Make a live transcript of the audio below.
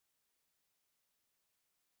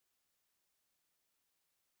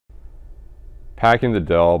packing the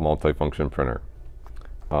Dell multifunction printer.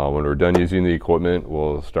 When we're done using the equipment,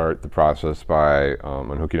 we'll start the process by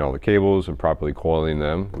unhooking all the cables and properly coiling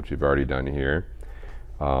them, which we've already done here.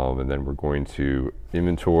 And then we're going to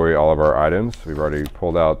inventory all of our items. We've already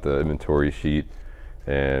pulled out the inventory sheet,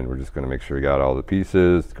 and we're just going to make sure we got all the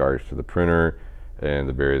pieces, the cards to the printer, and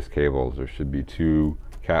the various cables. There should be 2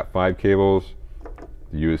 Cat 5 cables,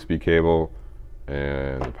 the USB cable,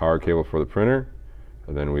 and the power cable for the printer.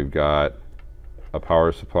 And then we've got a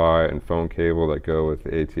power supply and phone cable that go with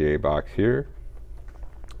the ATA box here.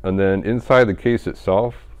 And then inside the case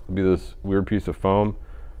itself will be this weird piece of foam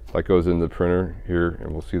that goes in the printer here,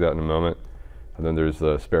 and we'll see that in a moment. And then there's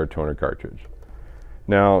the spare toner cartridge.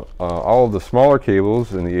 Now, all of the smaller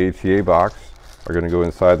cables in the ATA box are going to go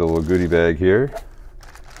inside the little goodie bag here.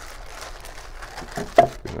 I'm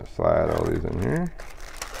going to slide all these in here.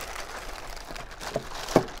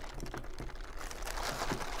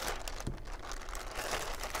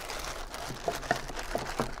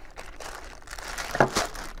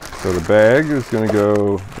 So the bag is going to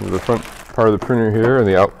go into the front part of the printer here,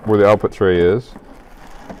 and where the output tray is.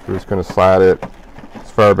 We're just going to slide it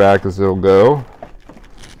as far back as it'll go.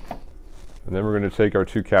 And then we're going to take our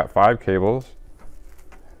 2 Cat 5 cables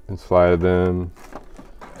and slide them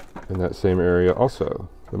in that same area also.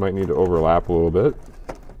 They might need to overlap a little bit.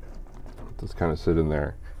 Just kind of sit in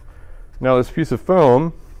there. Now this piece of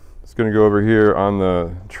foam is going to go over here on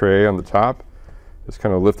the tray on the top. Just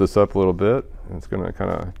kind of lift this up a little bit, and it's going to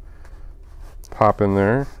kind of pop in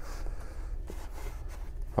there,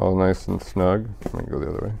 all nice and snug. I'm going to go the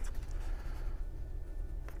other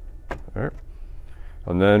way. There.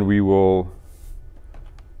 And then we will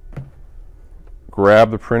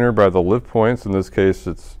grab the printer by the lift points. In this case,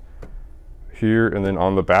 it's here and then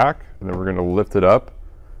on the back. And then we're going to lift it up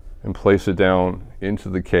and place it down into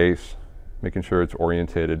the case, making sure it's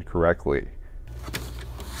orientated correctly.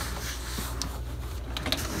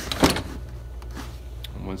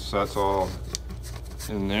 And once that's all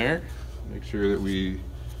in there, make sure that we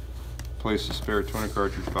place the spare toner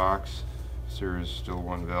cartridge box, if there is still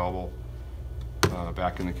one available,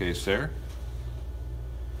 back in the case there.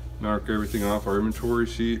 Mark everything off our inventory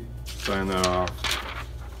sheet, sign that off,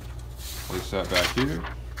 place that back here,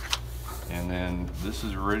 and then this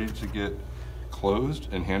is ready to get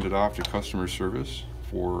closed and handed off to customer service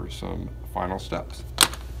for some final steps.